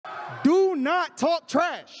not talk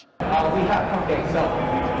trash. We have, okay, so,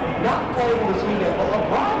 not playing this weekend, but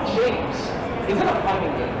LeBron James is in a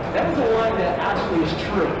fighting game. That is the one that actually is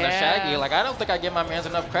true. Shaggy, like, I don't think I give my man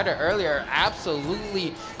enough credit earlier.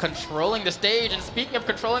 Absolutely controlling the stage. And speaking of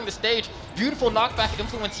controlling the stage, beautiful knockback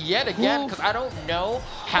influence yet again, because I don't know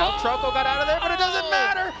how Troco got out of there, but it doesn't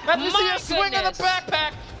matter. As we see a swing in the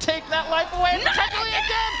backpack, take that life away, and potentially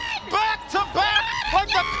again, back to back, like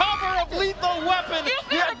the cover of Lethal Weapon.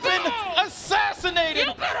 He had been assassinated.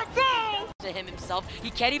 You better go! To him himself, he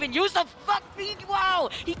can't even use the wow!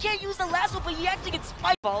 He can't use the lasso, but he actually gets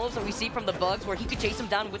spike follows that we see from the bugs where he could chase him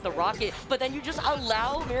down with the rocket, but then you just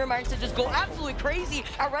allow Mirror Minds to just go absolutely crazy,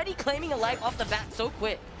 already claiming a life off the bat so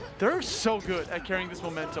quick. They're so good at carrying this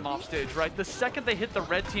momentum off stage, right? The second they hit the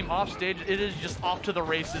red team off stage, it is just off to the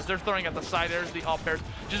races. They're throwing at the side airs, the up airs,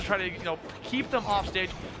 just try to, you know, keep them off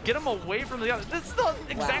stage, get them away from the other. This is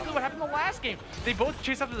exactly what happened the last game. They both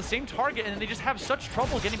chase after the same target, and they just have such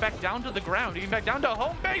trouble getting back down to the ground, getting back down to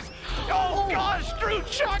home base. Oh gosh, Drew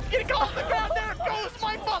Chuck getting off the ground. There goes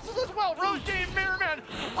my muscles as well. Roger and Mirrorman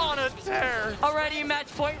on a tear. Already match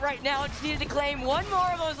point right now. Just needed to claim one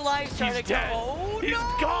more of those lives. He's dead. He's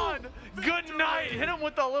gone. Good night. Hit him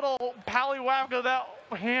with the little pallywhack of that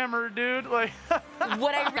hammer, dude. Like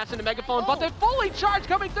what I that's in the megaphone, but they're fully charged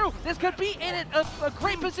coming through. This could be in a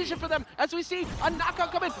great position for them as we see a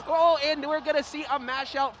knockout coming. Oh, and we're gonna see a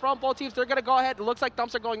mash out from both teams. They're gonna go ahead. It looks like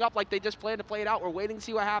thumps are going up like they just planned to play it out. We're waiting to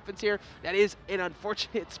see what happens here. That is an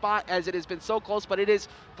unfortunate spot as it has been so close, but it is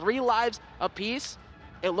 3 lives apiece.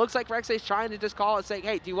 It looks like Rexay's trying to just call and say,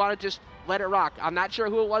 hey, do you want to just let it rock? I'm not sure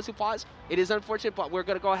who it was who paused. It is unfortunate, but we're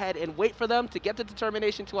going to go ahead and wait for them to get the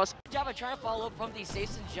determination to us. Java trying to follow up from these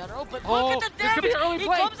safes in general, but look at the damage! He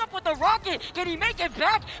play. Comes up with the rocket. Can he make it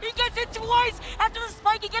back? He gets it twice. After the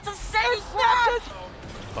spike, he gets a save snatch.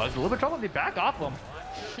 Bugs a little bit of trouble. They back off him.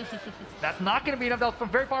 That's not going to be enough. That was from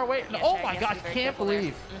very far away. Yeah, oh my gosh, can't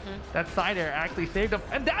believe that side air actually saved him.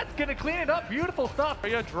 And that's going to clean it up. Beautiful stuff.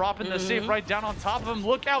 Yeah, dropping the safe right down on top of him.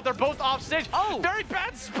 Look out, they're both off stage. Oh, very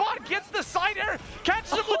bad spot. Gets the side air.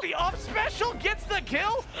 Catches him with the up special. Gets the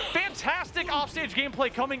kill. Fantastic offstage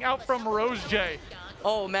gameplay coming out from Rose J.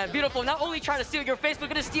 Oh man, beautiful. Not only trying to steal your face, but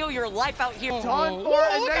gonna steal your life out here. Done for,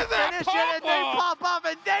 and they finish it, and they pop up,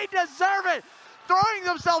 and they deserve it. Throwing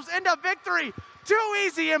themselves into victory. Too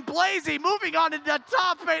easy and Blazy moving on into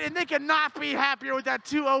top 8, and they cannot be happier with that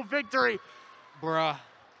 2-0 victory. Bruh,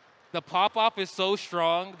 the pop-off is so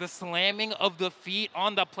strong. The slamming of the feet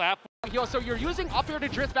on the platform. Yo, so you're using up air to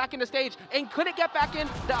drift back into stage and couldn't get back in.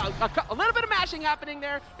 A little bit of mashing happening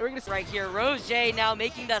there. And we're gonna see right here, Rose J now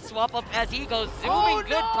making that swap up as he goes zooming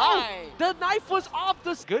goodbye. The knife was off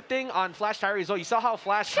the... Good thing on Flash Tyree as well. You saw how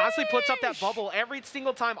Flash constantly puts up that bubble every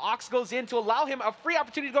single time Ox goes in to allow him a free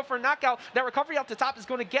opportunity to go for a knockout. That recovery up the top is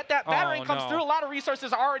going to get that battering comes through. A lot of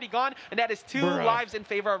resources are already gone, and that is 2 lives in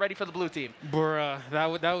favor already for the blue team. Bruh,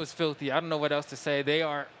 that was filthy. I don't know what else to say. They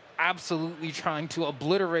are absolutely trying to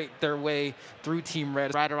obliterate their way through Team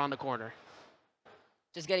Red. Right around the corner.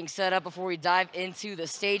 Just getting set up before we dive into the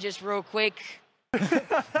stages real quick.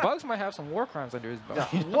 Bugs might have some war crimes under his belt.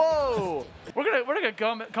 Whoa! We're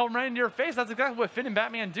gonna come right into your face. That's exactly what Finn and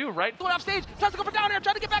Batman do, right? Going off stage, tries to go for down air,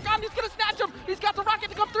 trying to get back on. He's gonna snatch him. He's got the rocket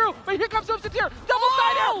to come through, but here comes Substitute. Double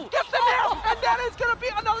side air, gets the nail, and that is gonna be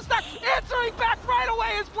another stack. Answering back right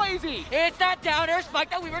away is Blazy. It's that down air spike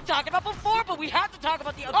that we were talking about before, but we have to talk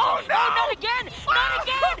about the upside. Oh no! Not again! Not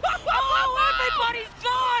again! Oh, everybody's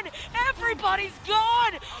gone! Everybody's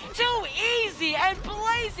gone! Too easy and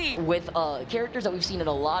Blazy. With characters that we've seen in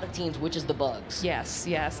a lot of teams, which is the Bugs. Yes,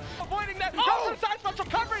 yes. Avoiding that. Oh! Side special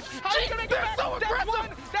coverage. How are you gonna get back? So that's 1.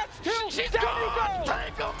 That's 2. She's down gone. you go.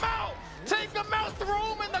 Take him out. Take him out.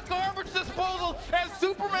 Throw him in the garbage disposal. As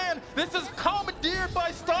Superman, this is commandeered by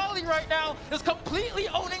Stolly right now, is completely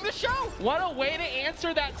owning the show. What a way to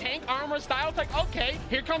answer that tank armor style. It's like, okay,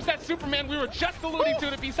 here comes that Superman we were just alluding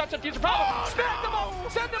to be such a future problem. Smack them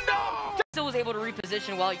up. Send them down. Still was able to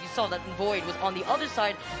reposition while you saw that Void was on the other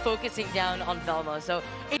side, focusing down on Velma. So,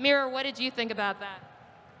 Mirror, what did you think about that?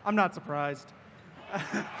 I'm not surprised.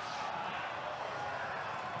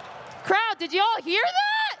 Crowd, did y'all hear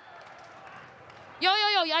that? Yo,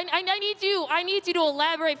 I need you to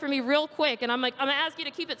elaborate for me real quick, and I'm gonna ask you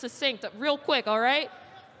to keep it succinct, real quick, all right?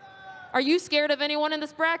 Are you scared of anyone in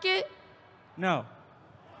this bracket? No.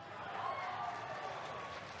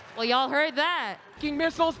 Well, y'all heard that.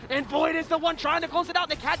 Missiles, and Void is the one trying to close it out.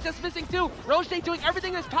 The cat's just missing too. Roche doing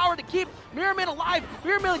everything in his power to keep Mirrorman alive.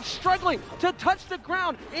 Mirrorman struggling to touch the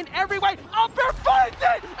ground in every way. Up air finds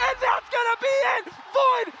it, and that's gonna be it.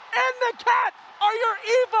 Void and the cat are your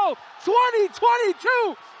EVO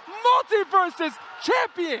 2022 MultiVersus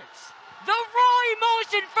champions. the raw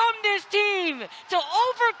emotion from this team to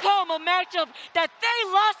overcome a matchup that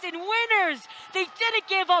they lost in winners. They didn't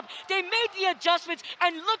give up. They made the adjustments.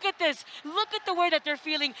 And look at this. Look at the way that they're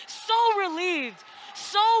feeling. So relieved,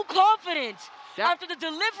 so confident. After the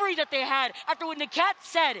delivery that they had, after what Nakat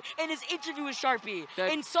said in his interview with Sharpie,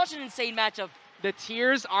 in such an insane matchup. The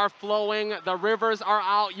tears are flowing, the rivers are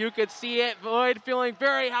out, you could see it. Void feeling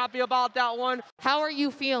very happy about that one. How are you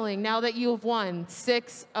feeling now that you've won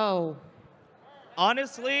 6-0?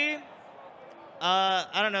 Honestly,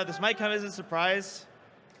 I don't know. This might come as a surprise.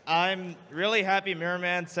 I'm really happy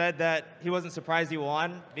Mirrorman said that he wasn't surprised he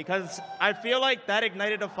won, because I feel like that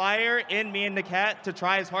ignited a fire in me and Nakat to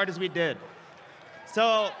try as hard as we did.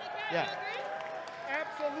 So, yeah.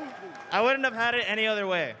 Absolutely. I wouldn't have had it any other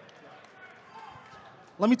way.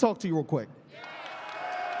 Let me talk to you real quick.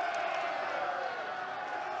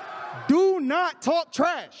 Do not talk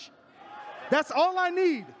trash. That's all I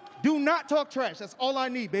need. Do not talk trash. That's all I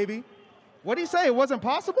need, baby. What did he say? It wasn't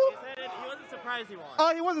possible? He said he wasn't surprised he won.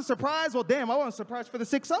 Oh, he wasn't surprised? Well, damn, I wasn't surprised for the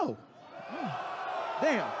 6-0.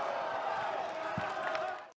 Damn.